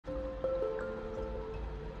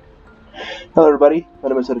Hello everybody, my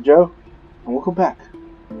name is Joe, and welcome back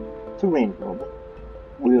to Rain World.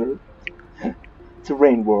 We're to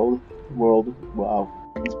Rain World. Wow,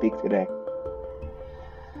 I can speak today.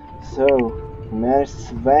 So, we managed to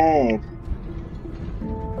survive.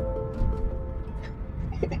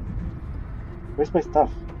 Where's my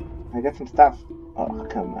stuff? I got some stuff. Oh,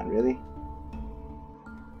 come on, really?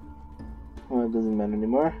 Well, it doesn't matter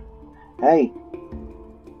anymore. Hey!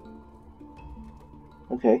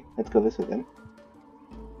 Okay, let's go this way then.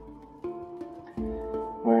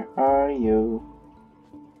 Where are you?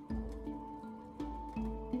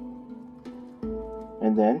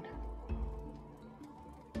 And then?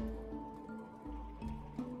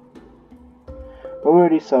 We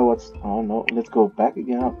already saw what's... Oh no, let's go back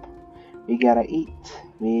again up. We gotta eat.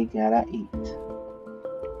 We gotta eat.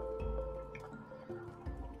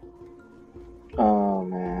 Oh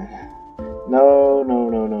man. No, no,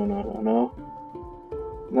 no, no, no, no, no.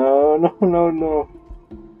 No, no, no, no.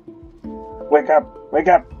 Wake up! Wake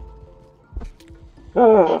up!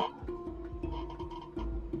 Oh,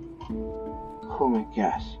 oh my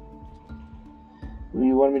gosh.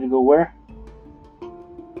 You want me to go where?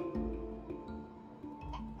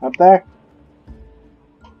 Up there?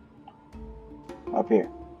 Up here.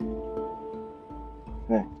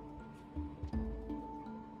 Okay.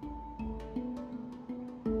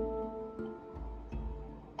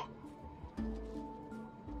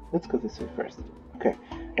 Let's go this way first. Okay,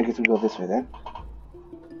 I guess we go this way then.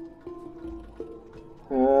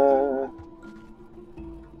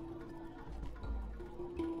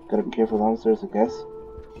 Gotta be careful downstairs, I guess.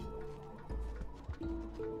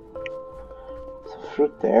 Some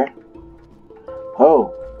fruit there.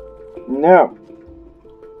 Oh! No!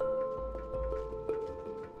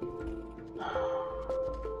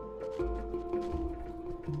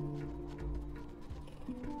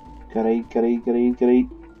 Gotta eat, gotta eat, gotta eat, gotta eat.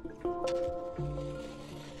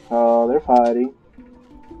 Oh, they're fighting.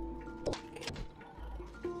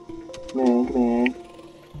 Man, come in.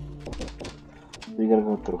 We gotta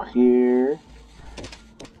go through here.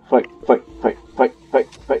 Fight, fight, fight, fight,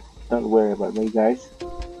 fight, fight. Don't worry about me, guys.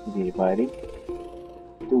 You need fighting.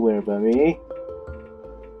 Don't worry about me.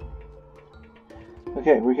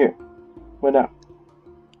 Okay, we're here. What now?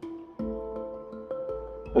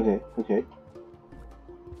 Okay, okay.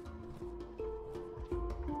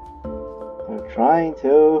 I'm trying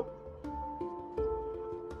to.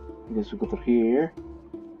 I guess we go through here.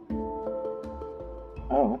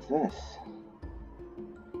 Oh, what's this?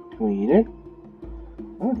 Can we eat it?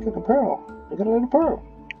 Oh, it's like a pearl. I got a little pearl.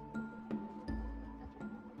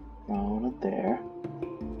 No, not there.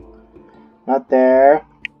 Not there.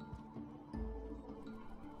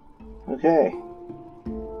 Okay.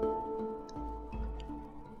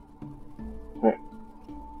 Where?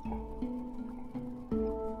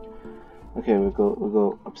 Okay, we'll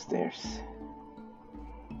go upstairs.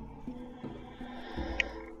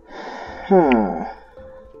 Huh.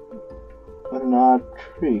 What an odd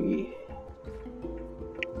tree.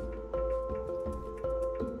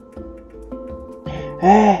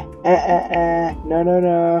 No, no,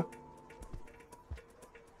 no.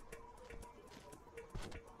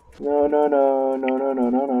 No, no, no, no, no, no,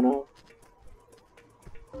 no, no, no.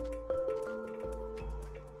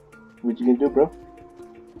 What you gonna do, bro?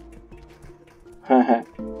 Haha.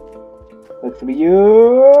 Looks to be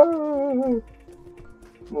you.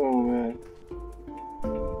 Oh man.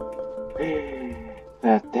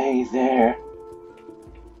 That thing's there.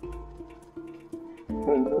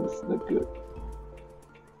 That's not good.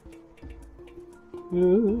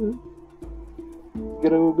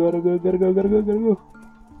 Gotta go, gotta go, gotta go, gotta go, gotta go.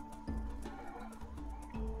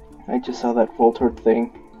 I just saw that Voltorb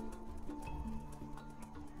thing.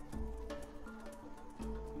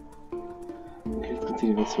 Okay, let's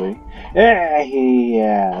continue this way.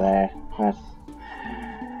 Yeah, that's...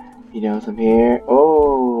 He knows I'm here.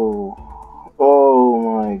 Oh! Oh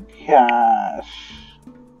my gosh!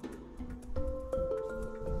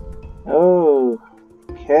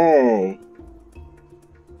 Okay.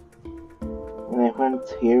 And I went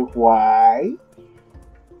here. Why?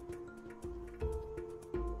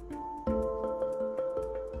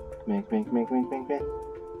 Make.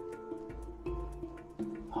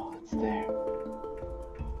 Oh, it's there.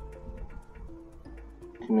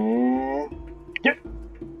 Come in. Yep.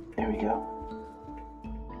 There we go.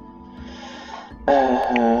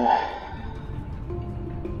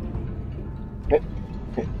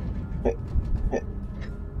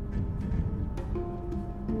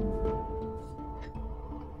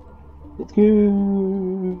 Let's go.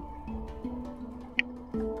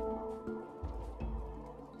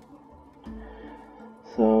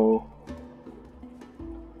 So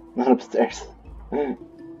Not upstairs.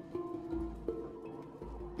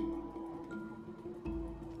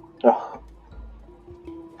 Oh.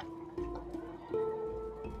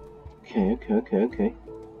 Okay.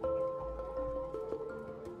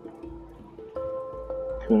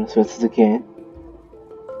 Going as fast as I can.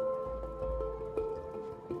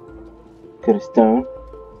 Got a stone.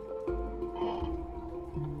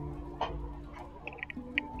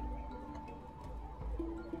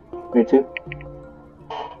 Where to?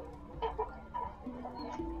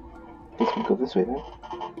 Guess we go this way then.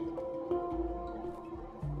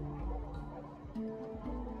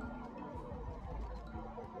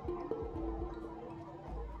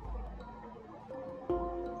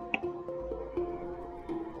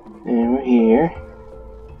 And we're here.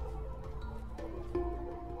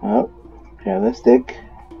 Oh, grab the stick.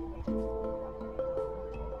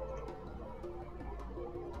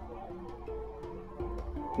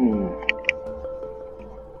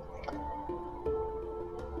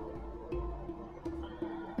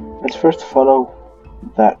 Let's first follow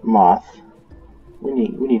that moth. We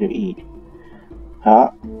need to eat.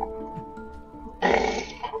 Huh?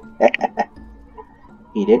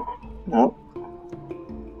 Eat it? No.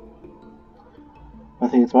 I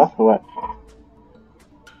think it's moth or what?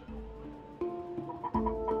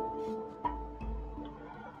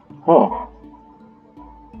 Oh.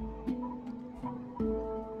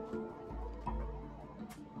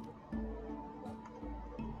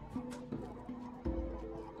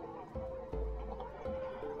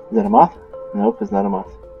 Is that a moth? Nope, it's not a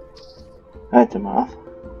moth. That's a moth.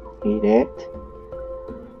 Eat it.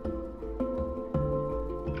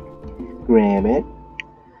 Grab it.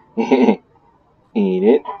 Eat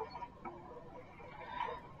it.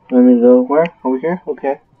 Let me go where? Over here?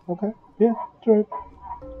 Okay. Yeah, that's right.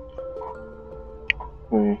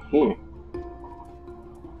 We're here.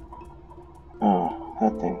 Oh,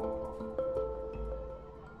 that thing.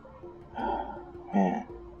 Man.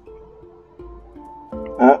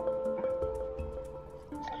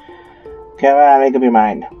 Come on, make up your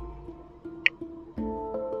mind.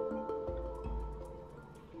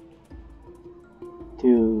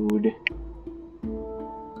 Dude.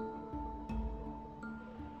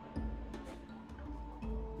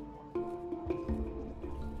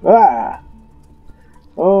 Ah!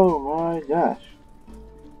 Oh my gosh.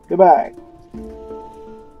 Goodbye.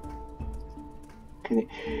 Can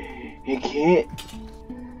it can't.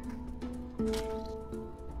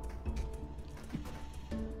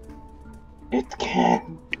 It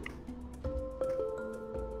can.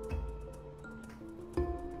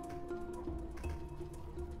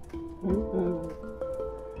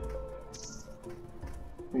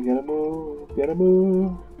 We gotta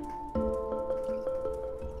move.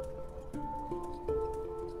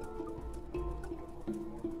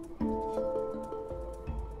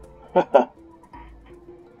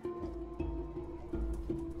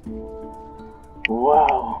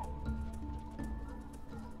 Wow.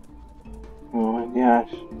 Oh my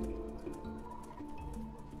gosh.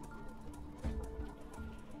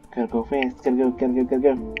 Gotta go fast. Gotta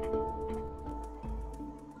go.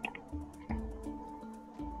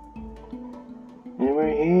 And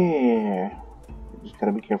we're here. Just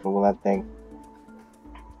gotta be careful with that thing.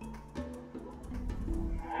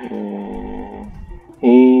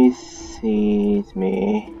 He sees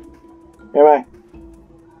me. Where am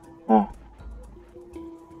I? Oh.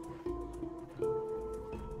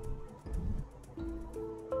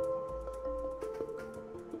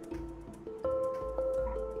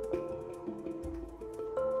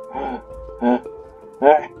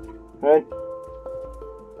 Right.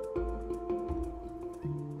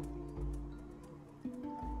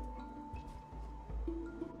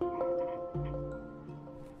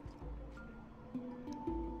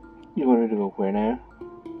 You want me to go where now?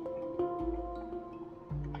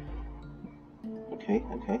 Okay.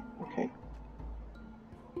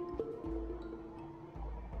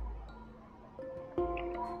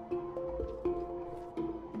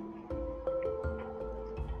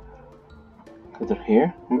 Is it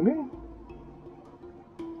here? Maybe?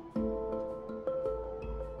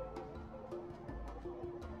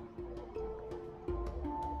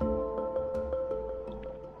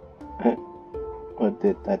 What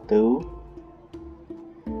did that do?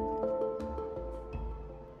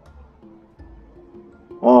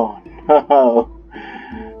 Oh no!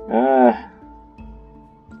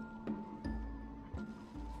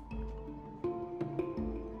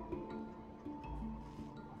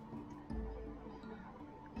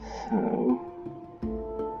 So,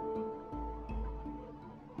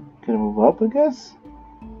 gonna move up, I guess?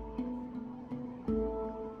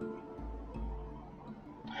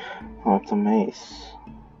 Oh, it's a mace.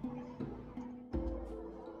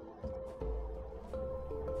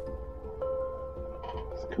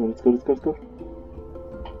 let's go, let's go, let's go.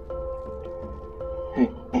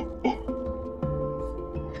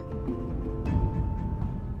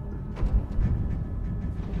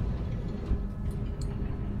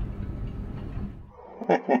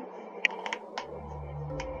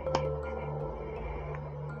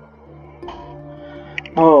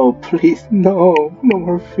 Oh, please, no, no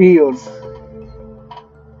more fields.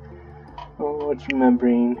 Oh, what's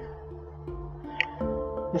remembering?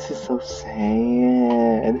 This is so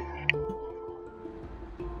sad.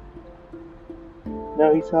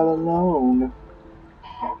 Now he's all alone.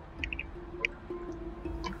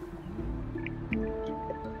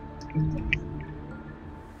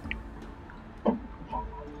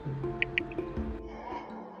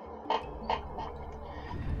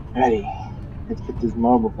 Ready. Let's get this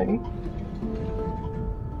marble thing.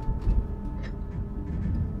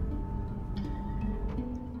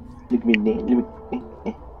 Look me, look me.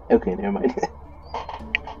 Okay, never mind.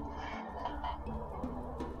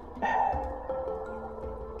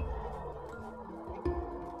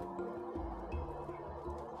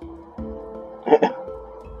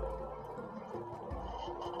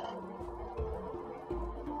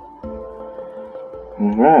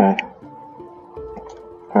 Alright.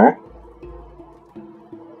 Huh?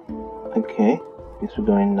 Okay. Guess we're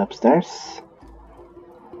going upstairs.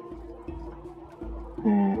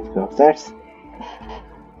 Let's go upstairs.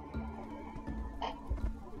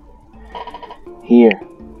 Here.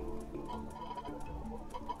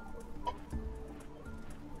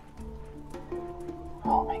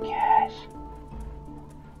 Oh my gosh.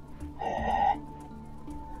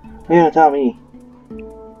 You don't tell me.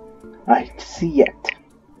 I see it.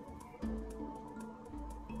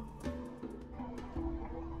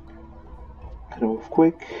 Gotta move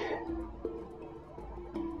quick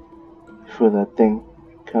before that thing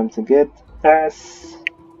comes and get us.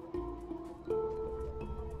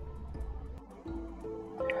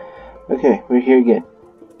 Okay, we're here again.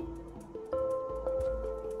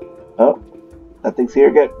 Oh, that thing's here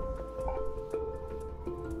again.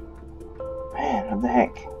 Man, what the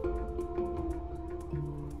heck?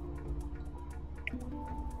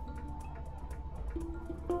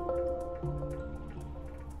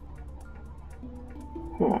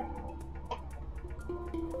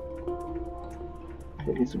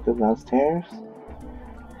 Okay, guess we go downstairs.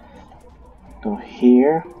 Go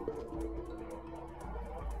here.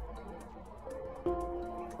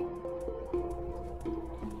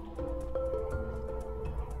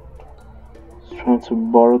 Trying to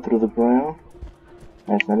burrow through the ground.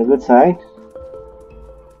 That's not a good sign.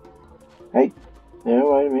 Hey, never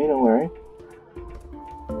mind me, don't worry.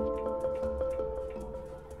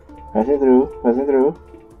 Passing through, passing through.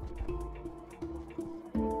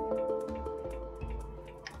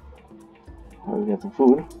 Oh, we got some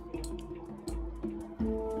food.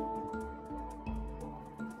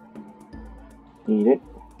 Eat it.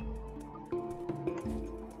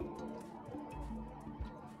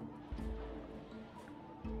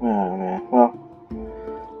 Oh man, well,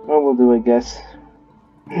 what we'll do, I guess.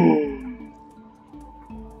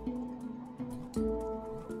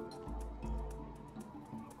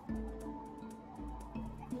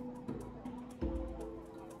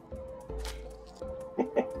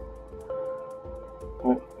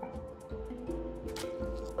 What?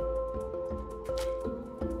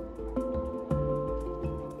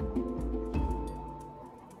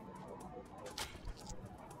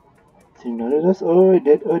 Did you notice us? Oh, I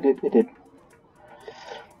did, oh, I did, I did.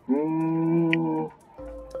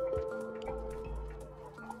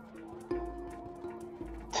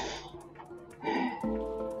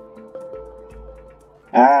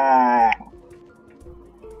 Ah!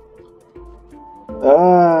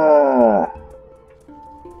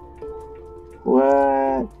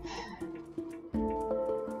 What?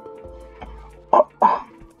 Oh, oh.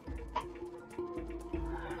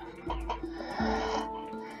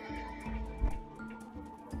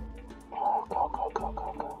 Go.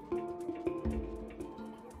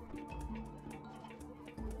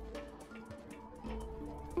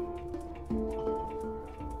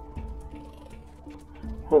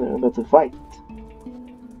 Oh, they're about to fight.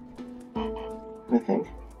 I think.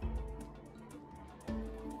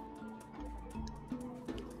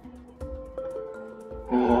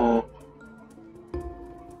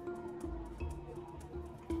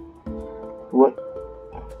 What?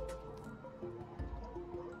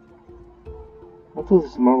 What does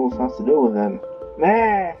this marble have to do with them?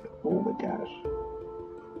 Nah! Oh my gosh.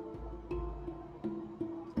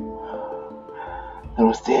 That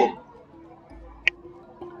was dead.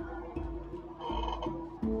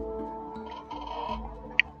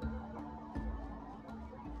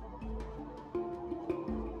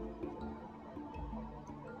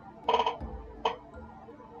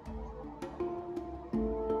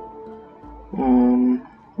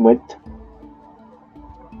 Wait.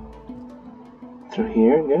 Through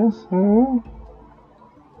here, I guess?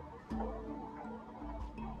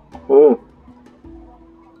 Oh.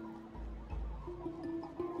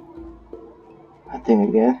 That thing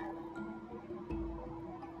again.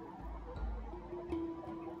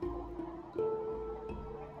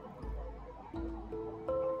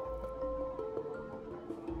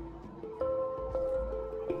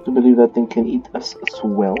 I believe that thing can eat us as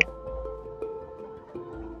well.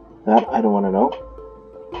 That I don't want to know.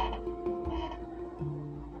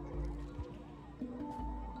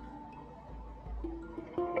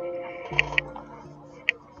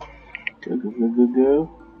 Go, go, go, go, go.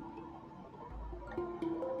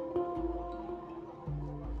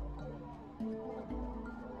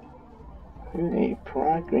 Hey,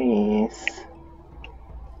 progress.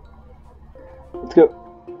 Let's go.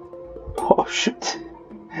 Oh, shoot.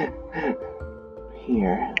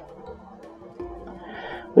 Here.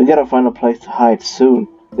 We gotta find a place to hide soon.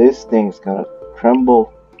 This thing's gonna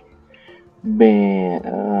crumble. Man,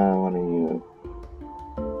 what are you?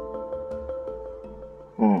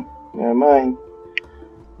 Never mind.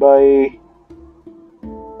 Bye.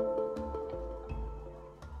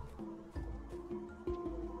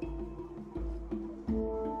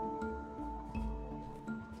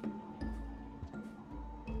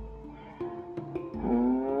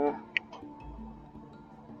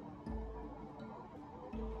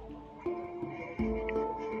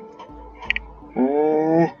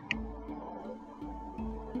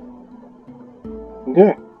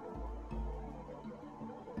 Okay.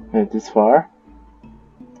 Not this far.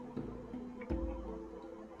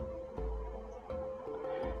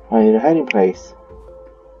 I need a hiding place.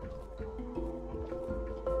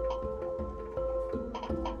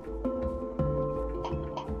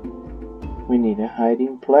 We need a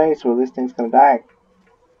hiding place or this thing's gonna die.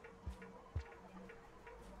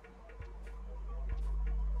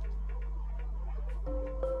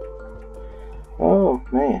 Oh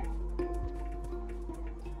man.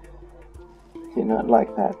 Did not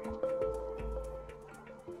like that.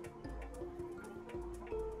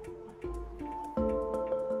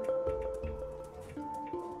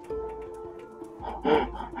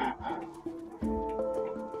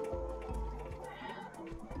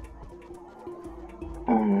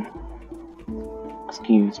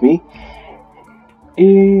 Excuse me.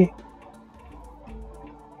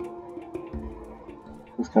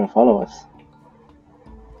 Who's gonna follow us?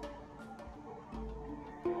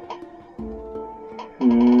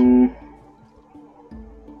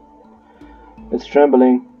 It's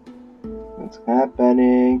trembling. What's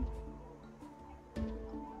happening?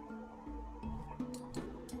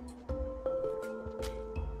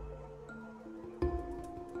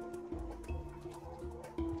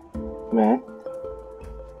 Man.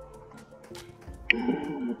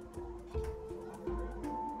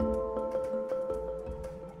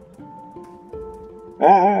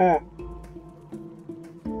 Ah!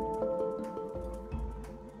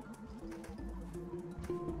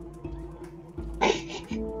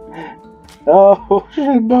 Oh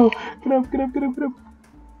shit, no! Get up, get up, get up, get up!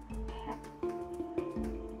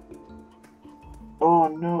 Oh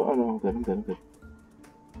no, oh no, I'm good, I'm good, I'm good.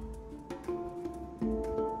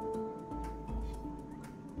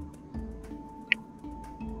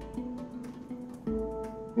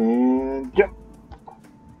 And jump!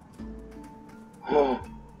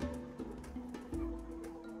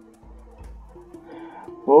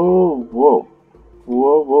 Whoa, whoa.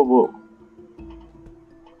 Whoa, whoa, whoa.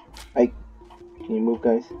 Hey, can you move,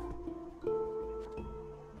 guys?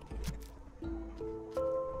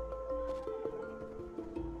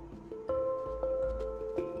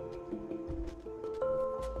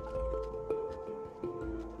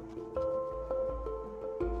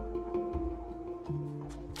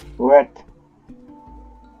 What?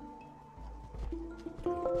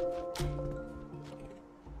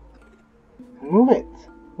 Move it!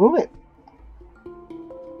 Move it!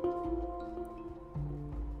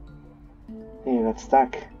 Hey, that's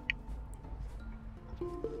stuck.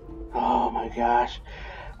 Oh my gosh,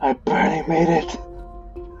 I barely made it!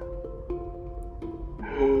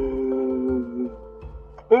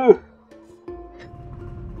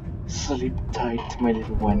 Sleep tight, my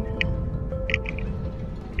little one.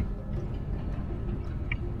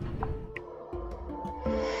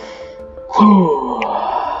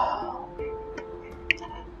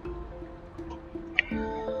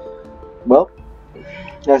 Well,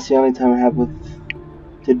 that's the only time I have with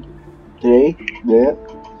today. Yeah,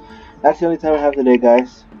 that's the only time I have today,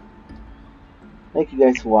 guys. Thank you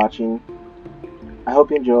guys for watching. I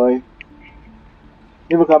hope you enjoy.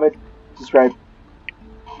 Leave a comment, subscribe.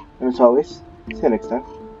 And as always, see you next time.